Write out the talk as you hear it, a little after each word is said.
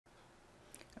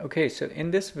Okay, so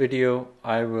in this video,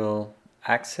 I will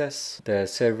access the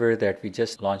server that we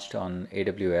just launched on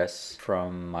AWS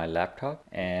from my laptop.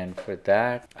 And for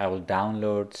that, I will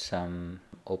download some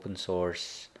open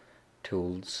source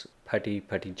tools,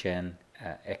 PuttyGen,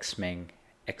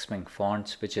 Xming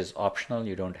fonts, which is optional.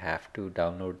 You don't have to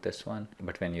download this one,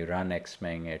 but when you run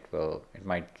Xming, it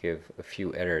might give a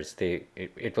few errors.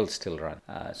 It will still run,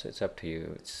 so it's up to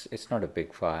you. It's not a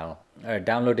big file.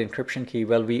 Download encryption key.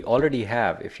 Well, we already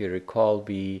have, if you recall,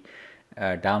 we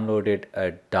downloaded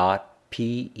a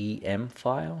 .pem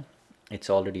file. It's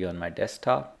already on my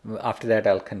desktop. After that,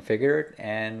 I'll configure it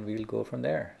and we'll go from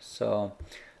there. So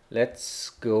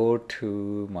let's go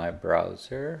to my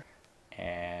browser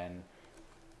and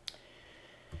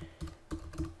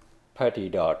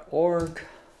putty.org,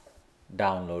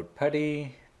 download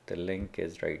Putty. The link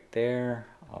is right there.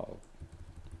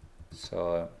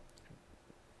 So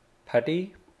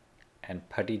Putty and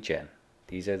PuttyGen.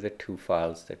 These are the two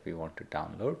files that we want to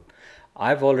download.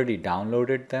 I've already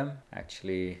downloaded them.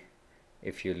 Actually,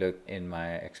 if you look in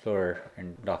my Explorer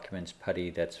and Documents Putty,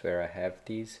 that's where I have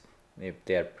these.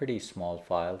 They are pretty small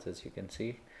files, as you can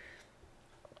see.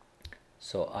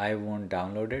 So I won't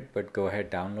download it, but go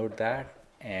ahead, download that.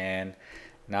 And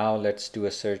now let's do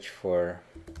a search for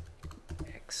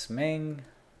Xming.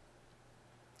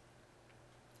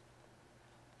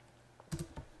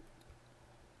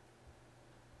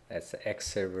 That's the X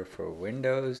server for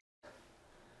Windows.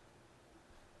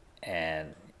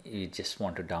 And you just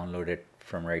want to download it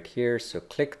from right here. So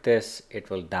click this,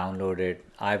 it will download it.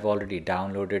 I've already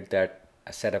downloaded that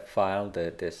setup file,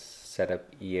 this setup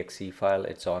exe file.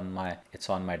 It's on my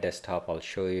desktop. I'll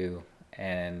show you.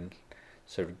 And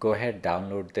so go ahead,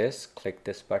 download this, click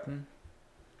this button.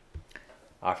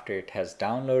 After it has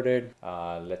downloaded,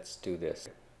 let's do this.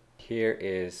 Here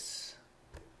is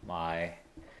my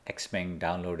Xming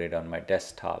downloaded on my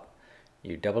desktop.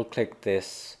 You double click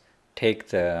this, take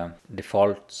the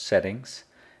default settings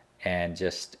and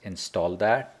just install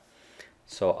that.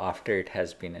 So after it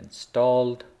has been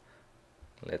installed,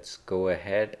 let's go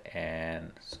ahead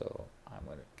and so I'm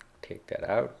going to take that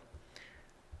out.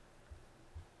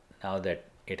 Now that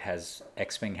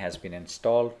Xming has been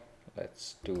installed,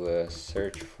 let's do a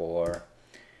search for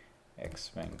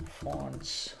Xming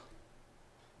fonts.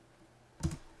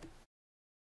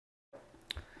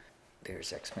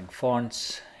 There's Xming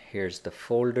fonts. Here's the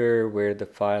folder where the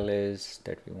file is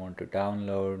that we want to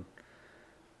download.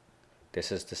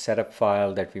 This is the setup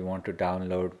file that we want to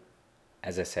download.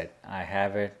 As I said, I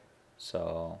have it,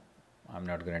 so I'm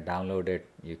not going to download it.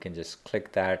 You can just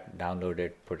click that, download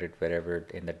it, put it wherever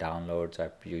in the downloads. I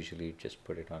usually just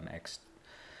put it on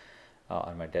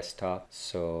my desktop.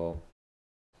 So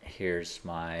here's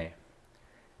my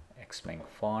Xming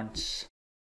fonts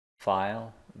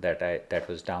file that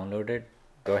was downloaded.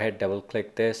 Go ahead, double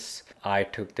click this. I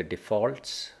took the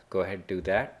defaults. Go ahead, do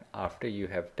that. After you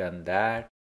have done that,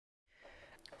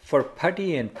 for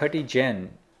Putty and PuttyGen,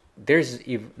 there's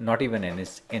not even an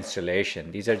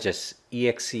installation. These are just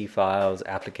exe files,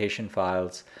 application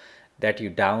files that you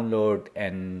download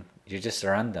and you just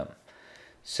run them.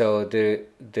 So the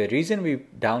reason we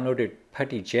downloaded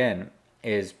PuttyGen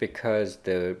is because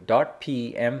the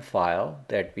 .pem file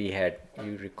that we had,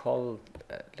 you recall,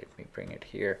 let me bring it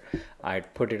here. I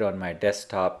put it on my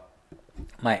desktop,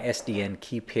 my SDN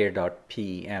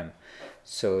keypair.pem.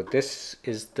 So this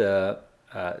is the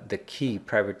key,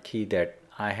 private key that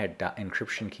I had,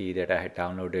 encryption key that I had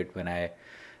downloaded when I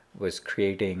was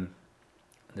creating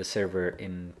the server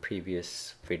in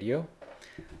previous video.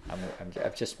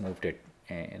 I've just moved it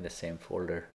in the same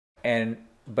folder.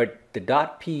 But the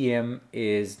 .pem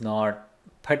is not,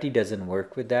 Putty doesn't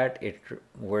work with that. It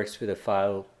works with a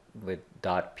file with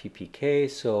 .ppk.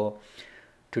 So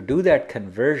to do that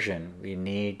conversion, we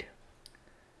need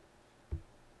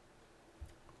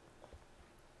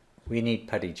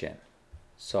PuttyGen.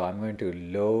 So I'm going to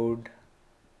load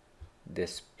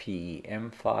this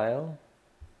PEM file.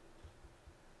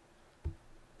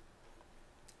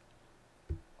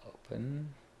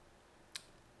 Open.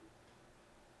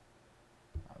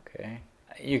 Okay.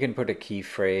 You can put a key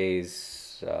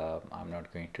phrase. I'm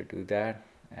not going to do that.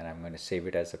 And I'm going to save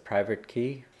it as a private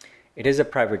key. It is a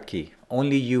private key.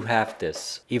 Only you have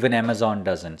this. Even Amazon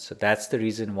doesn't. So that's the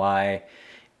reason why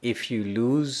if you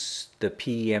lose the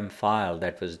PEM file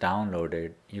that was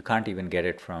downloaded, you can't even get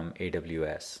it from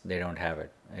AWS. They don't have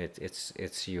it.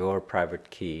 It's your private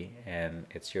key and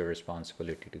it's your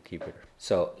responsibility to keep it.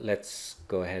 So let's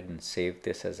go ahead and save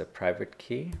this as a private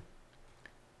key.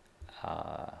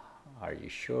 Are you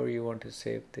sure you want to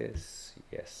save this?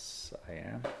 Yes, I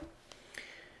am.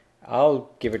 I'll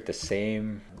give it the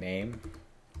same name,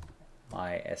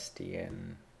 my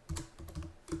SDN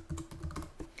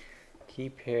key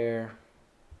pair,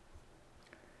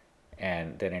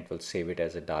 and then it will save it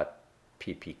as a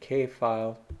 .ppk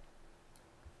file.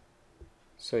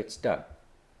 So it's done.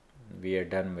 We are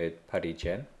done with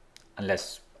PuttyGen,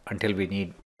 until we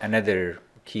need another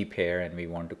key pair and we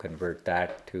want to convert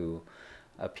that to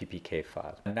a ppk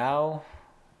file. Now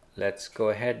let's go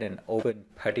ahead and open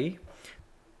Putty,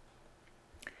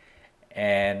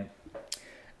 and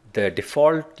the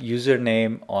default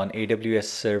username on AWS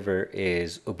server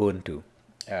is Ubuntu.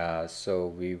 So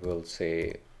we will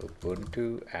say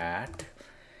Ubuntu at,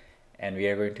 and we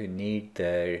are going to need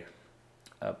the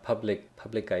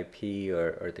public IP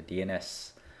or the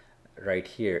DNS right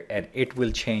here, and it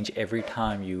will change every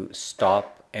time you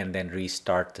stop and then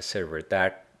restart the server.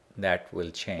 That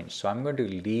will change. So I'm going to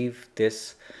leave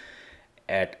this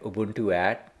at Ubuntu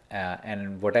at,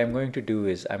 and what I'm going to do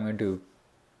is I'm going to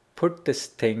put these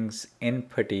things in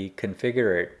Putty,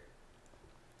 configure it,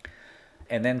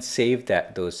 and then save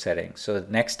those settings. So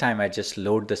next time I just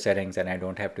load the settings and I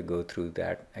don't have to go through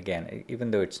that again,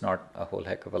 even though it's not a whole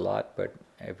heck of a lot, but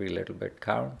every little bit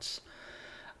counts.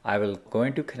 I will go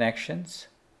into connections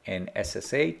in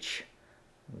SSH,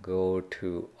 go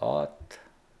to auth.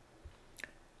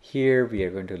 Here we are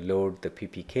going to load the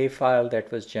ppk file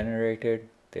that was generated.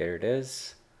 There it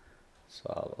is. So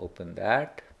I'll open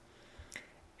that,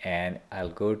 and I'll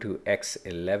go to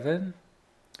X11.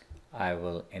 I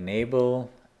will enable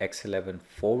X11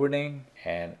 forwarding,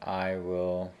 and I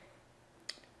will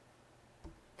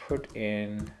put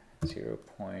in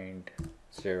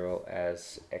 0.0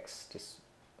 as X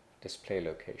display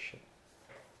location.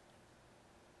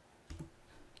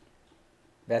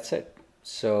 That's it.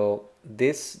 So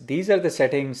these are the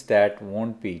settings that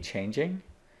won't be changing.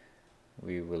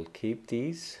 We will keep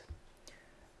these,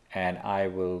 and I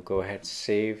will go ahead and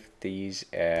save these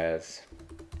as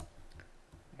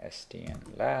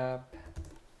SDN lab.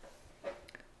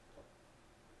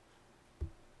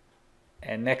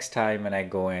 And next time when I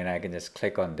go in, I can just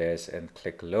click on this and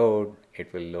click load.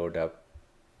 It will load up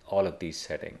all of these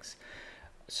settings.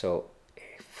 So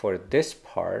for this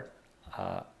part,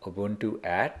 Ubuntu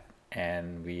at,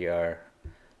 and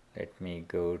let me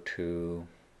go to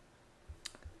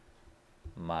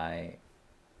my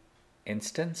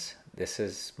instance. This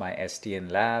is my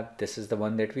SDN lab. This is the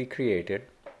one that we created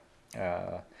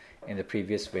in the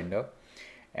previous window,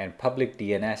 and public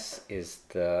DNS is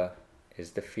the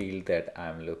field that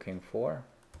I'm looking for.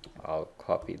 I'll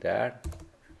copy that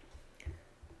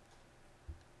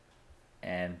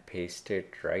and paste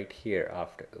it right here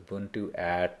after Ubuntu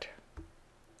at,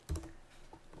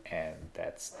 and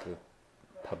that's the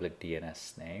public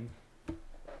DNS name.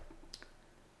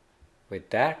 With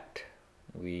that,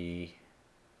 we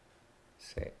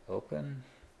say open.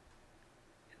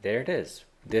 There it is.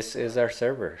 This is our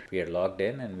server. We are logged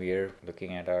in and we are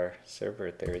looking at our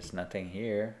server. There is nothing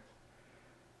here.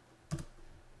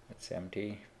 It's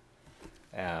empty.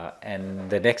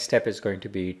 And the next step is going to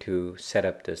be to set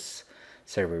up this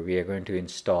server. We are going to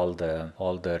install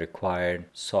all the required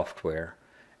software,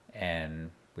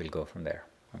 and we'll go from there.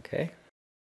 Okay.